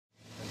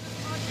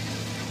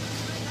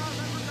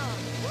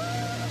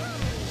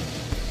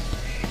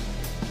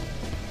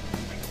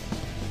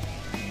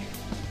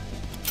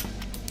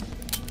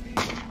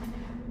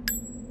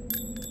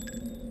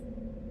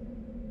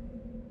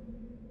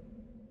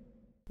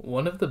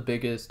One of the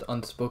biggest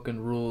unspoken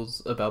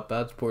rules about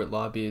Badsport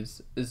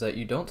lobbies is that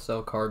you don't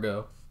sell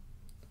cargo.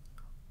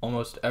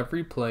 Almost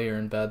every player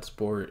in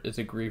Badsport is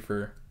a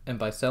griefer, and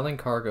by selling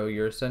cargo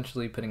you're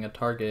essentially putting a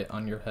target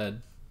on your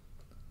head.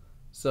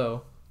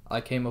 So,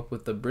 I came up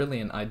with the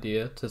brilliant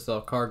idea to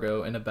sell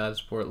cargo in a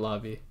Badsport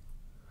lobby.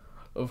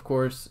 Of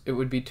course, it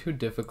would be too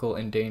difficult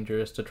and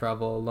dangerous to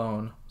travel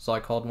alone, so I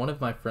called one of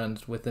my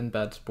friends within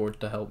Badsport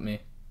to help me.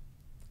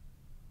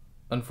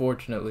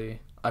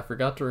 Unfortunately, I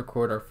forgot to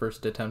record our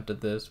first attempt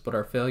at this, but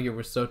our failure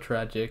was so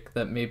tragic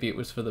that maybe it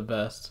was for the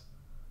best.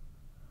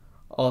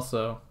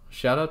 Also,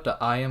 shout out to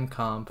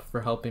IamComp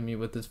for helping me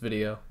with this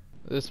video.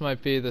 This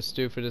might be the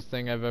stupidest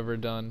thing I've ever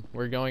done.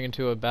 We're going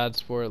into a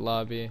Badsport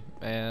lobby,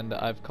 and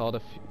I've called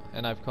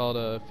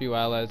a few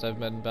allies I've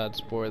met in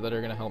Badsport that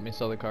are gonna help me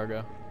sell the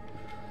cargo.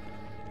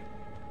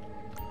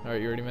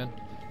 Alright, you ready, man?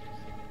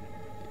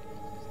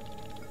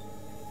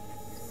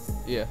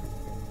 Yeah.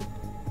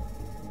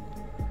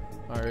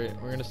 Alright,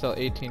 we're gonna sell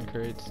 18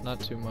 crates,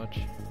 not too much.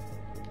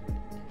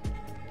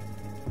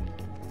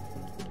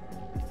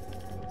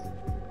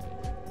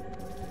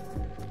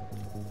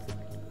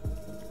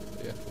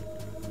 Yeah.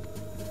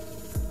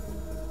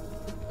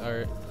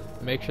 Alright,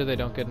 make sure they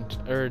don't get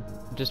into, or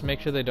just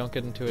make sure they don't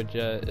get into a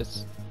jet.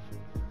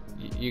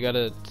 You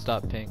gotta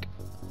stop pink.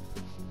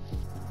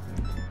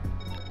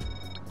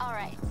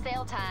 Alright,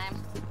 sail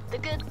time. The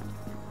good...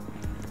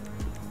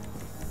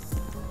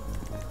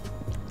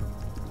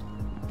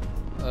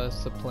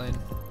 It's the plane.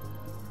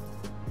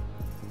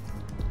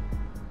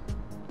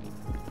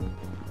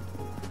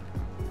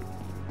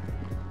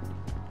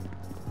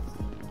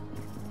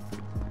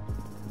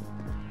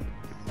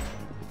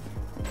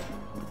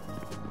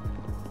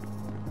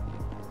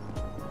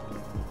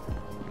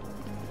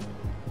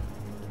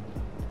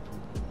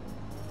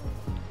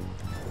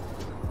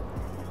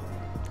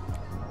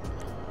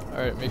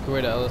 Alright, make your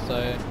way to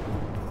LSI.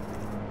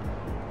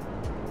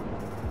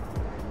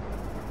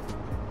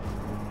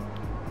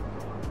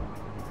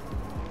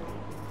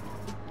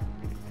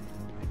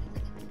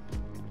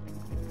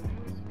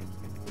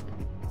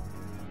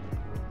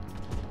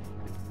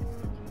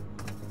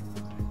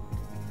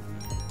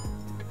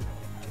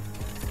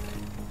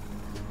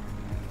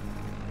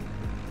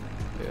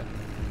 Yeah.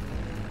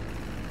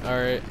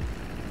 Alright.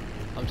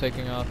 I'm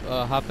taking off.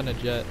 Hop in a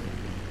jet.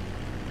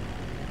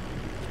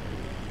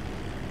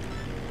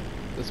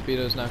 The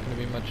speedo's not going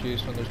to be much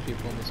use when there's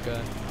people in the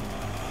sky.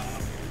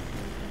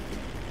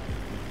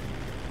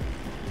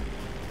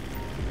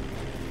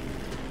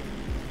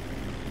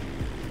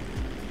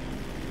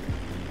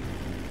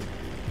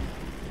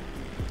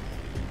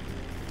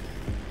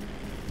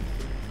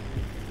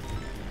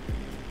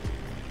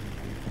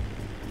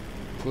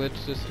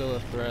 Glitch is still a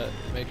threat.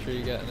 Make sure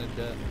you get in a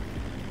jet.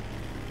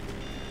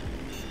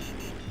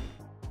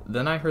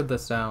 Then I heard the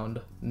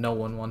sound no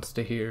one wants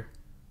to hear.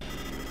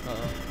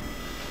 Uh-oh.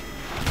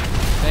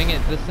 Dang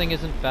it, this thing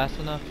isn't fast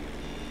enough.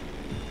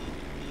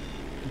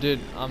 Dude,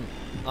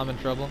 I'm in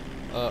trouble.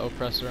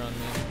 Oppressor on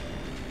me.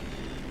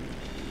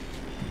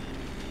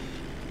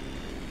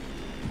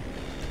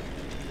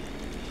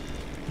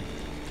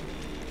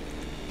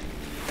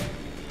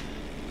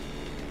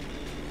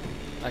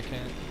 I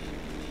can't.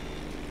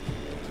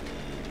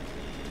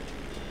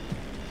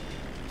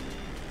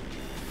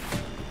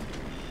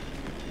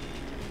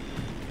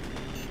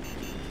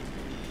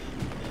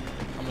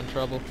 I'm in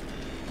trouble.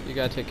 You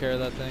gotta take care of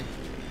that thing.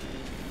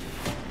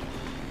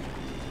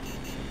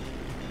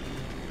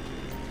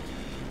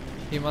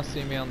 He must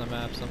see me on the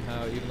map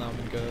somehow, even though I'm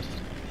in Ghost.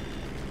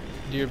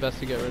 Do your best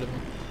to get rid of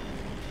him.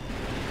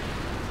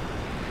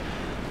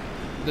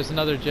 There's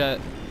another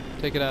jet.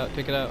 Take it out,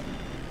 take it out.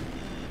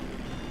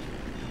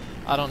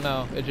 I don't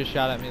know, it just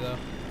shot at me though.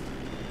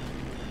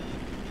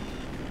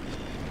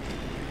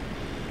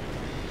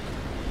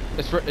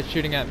 It's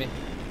shooting at me.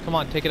 Come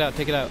on, take it out,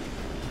 take it out.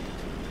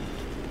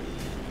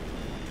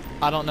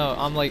 I don't know,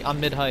 I'm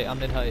mid-height, I'm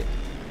mid-height.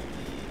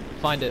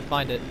 Find it,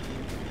 find it.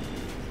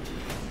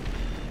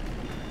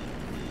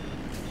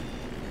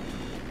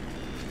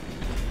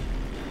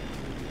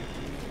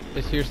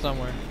 It's here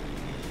somewhere.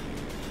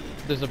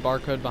 There's a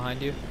barcode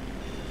behind you.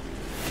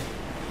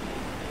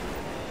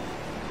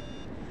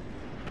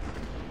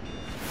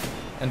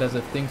 And as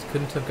if things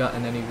couldn't have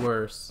gotten any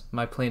worse,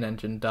 my plane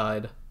engine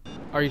died.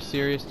 Are you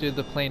serious, dude?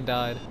 The plane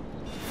died.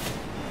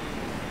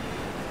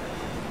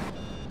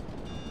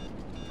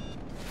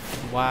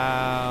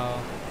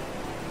 Wow.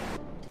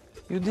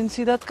 You didn't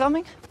see that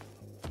coming?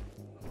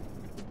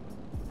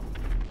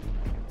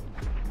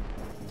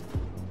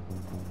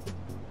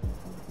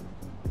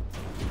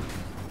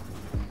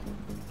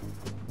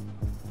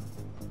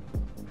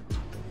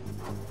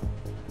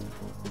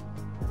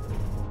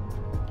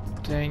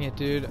 Dang it,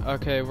 dude.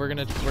 Okay, we're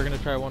gonna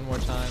try one more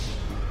time.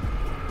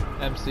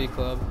 MC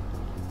Club.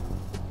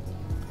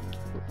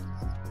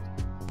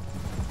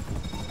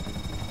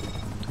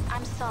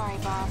 I'm sorry,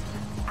 Bob.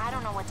 I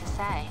don't know what to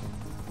say.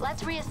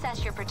 Let's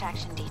reassess your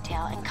protection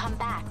detail and come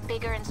back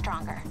bigger and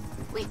stronger.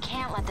 We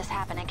can't let this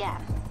happen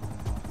again.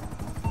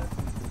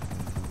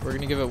 We're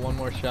gonna give it one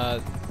more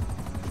shot.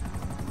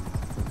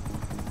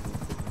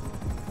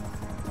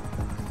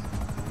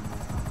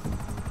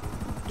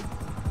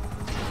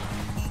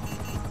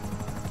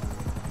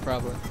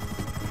 probably.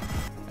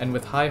 And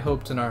with high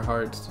hopes in our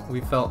hearts,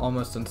 we felt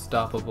almost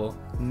unstoppable.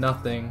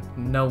 Nothing,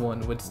 no one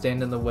would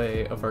stand in the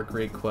way of our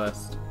great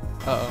quest.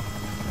 Uh-oh.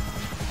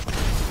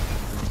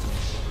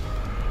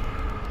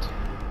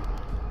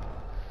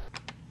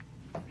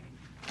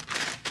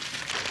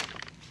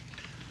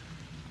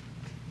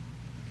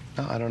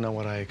 I don't know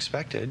what I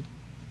expected.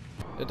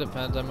 It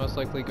depends. I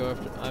mostly go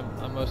after the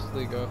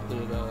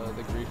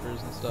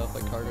griefers and stuff,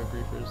 like cargo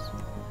griefers.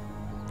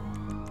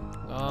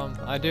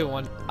 I do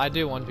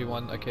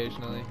 1v1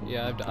 occasionally.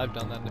 Yeah, I've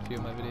done that in a few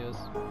of my videos.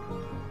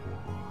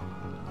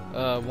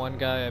 One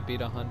guy I beat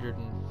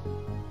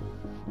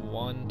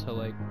 101 to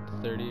like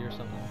 30 or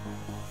something.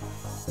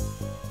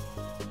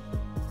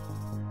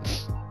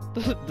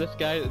 This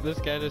guy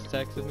just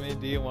texted me,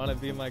 "Do you want to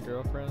be my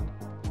girlfriend?"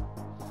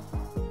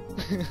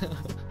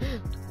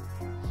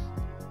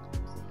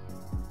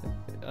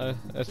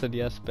 I said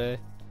yes, bae.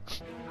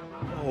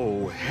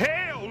 Oh,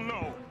 hell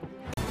no!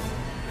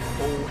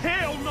 Oh,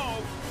 hell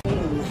no!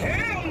 Oh,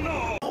 hell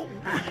no! Oh,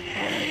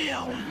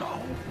 hell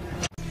no!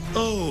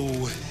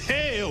 Oh,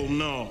 hell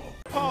no!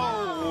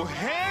 Oh,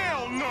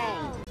 hell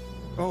no!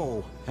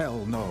 Oh,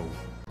 hell no!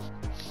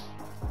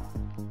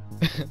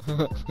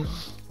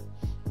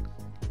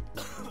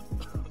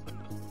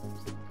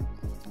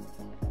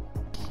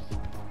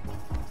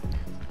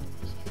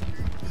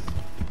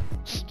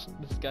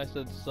 This guy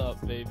said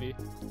sup, baby.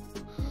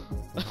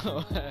 Oh,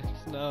 heck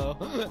no.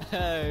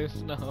 Heck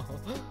no.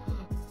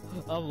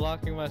 I'm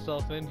locking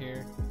myself in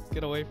here.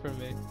 Get away from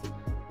me.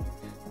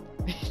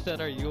 He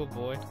said, "Are you a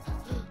boy?"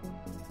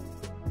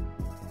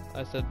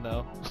 I said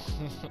no.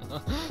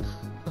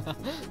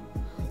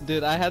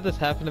 Dude, I had this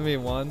happen to me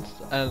once,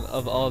 and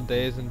of all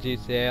days in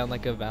GTA on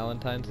like a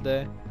Valentine's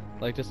Day.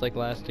 Like just like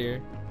last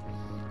year.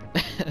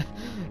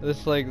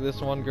 This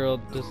one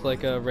girl just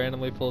like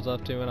randomly pulls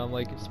up to me and I'm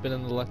like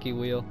spinning the lucky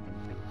wheel.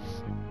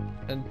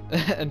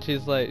 And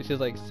she's like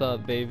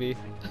sup baby.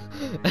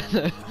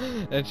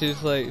 And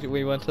she's like,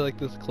 we went to like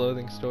this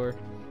clothing store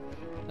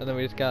and then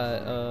we just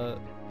got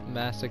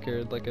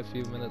massacred like a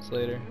few minutes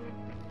later.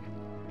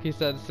 He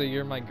said, "So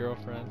you're my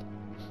girlfriend."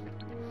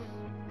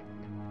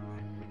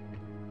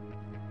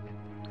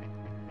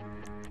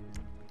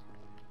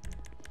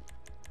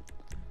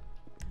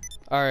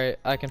 Alright,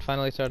 I can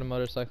finally start a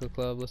motorcycle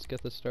club. Let's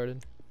get this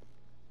started.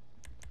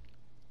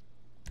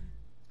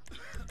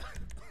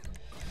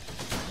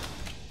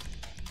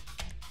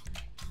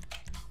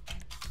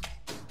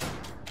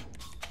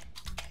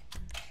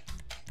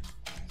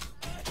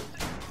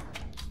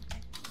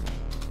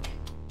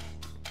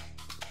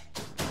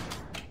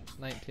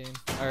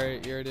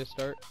 Alright, you ready to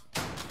start?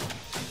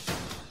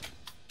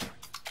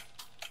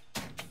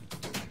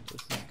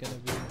 This is gonna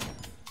be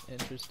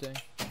interesting.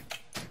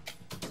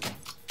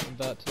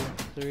 About to.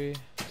 3,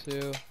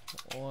 2,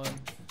 1.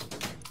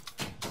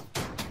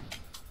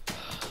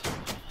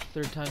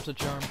 Third time's a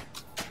charm.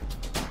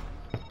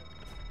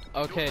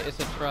 Okay, it's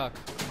a truck.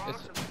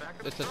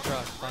 It's a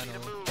truck, finally.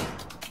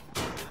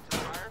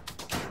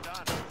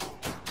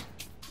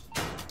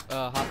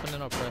 Hop in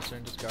an oppressor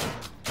and discard him.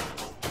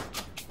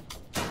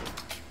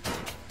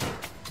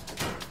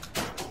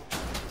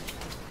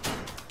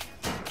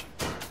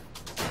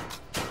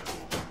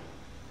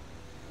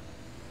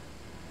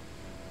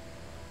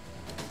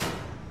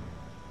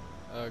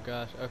 Oh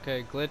gosh.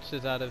 Okay, Glitch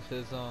is out of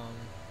his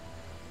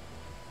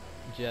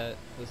jet.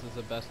 This is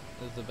the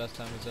best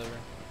time he's ever.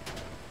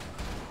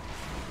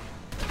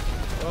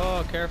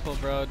 Oh, careful,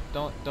 bro.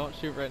 Don't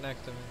shoot right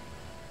next to me.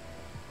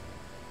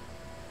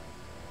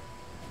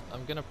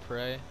 I'm gonna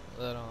pray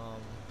that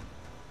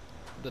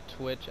the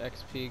Twitch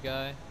XP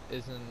guy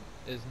isn't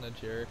a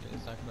jerk and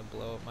he's not gonna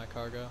blow up my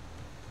cargo.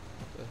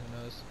 But who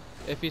knows?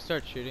 If he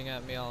starts shooting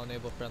at me, I'll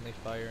enable friendly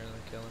fire and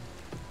then kill him.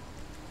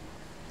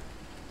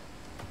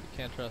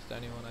 Can't trust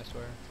anyone, I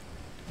swear.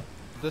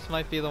 This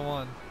might be the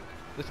one.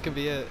 This could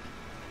be it.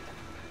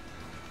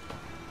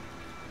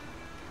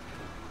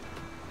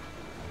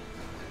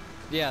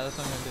 Yeah, that's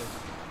what I'm gonna do.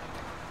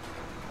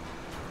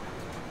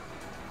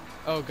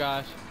 Oh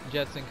gosh,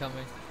 jet's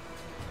incoming.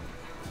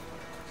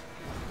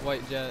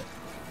 White jet.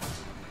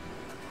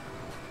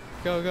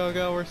 Go, go,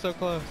 go, we're so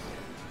close.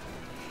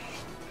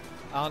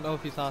 I don't know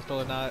if he's hostile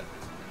or not.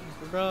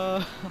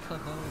 Bro,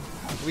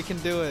 we can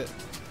do it.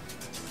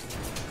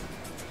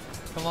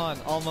 Come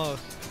on,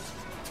 almost.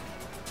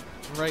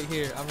 I'm right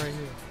here, I'm right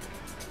here.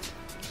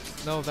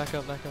 No, back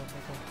up, back up,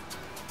 back up.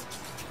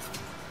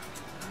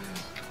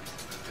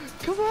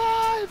 Come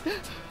on!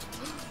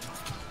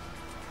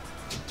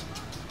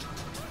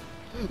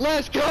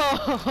 Let's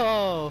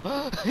go!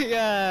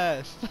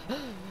 Yes!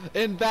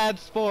 In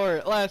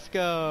Badsport, let's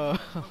go!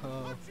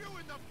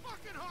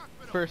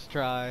 First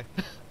try.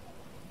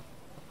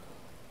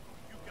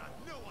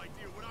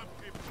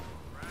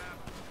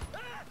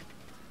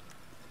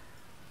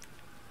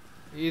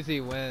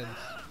 Easy wins.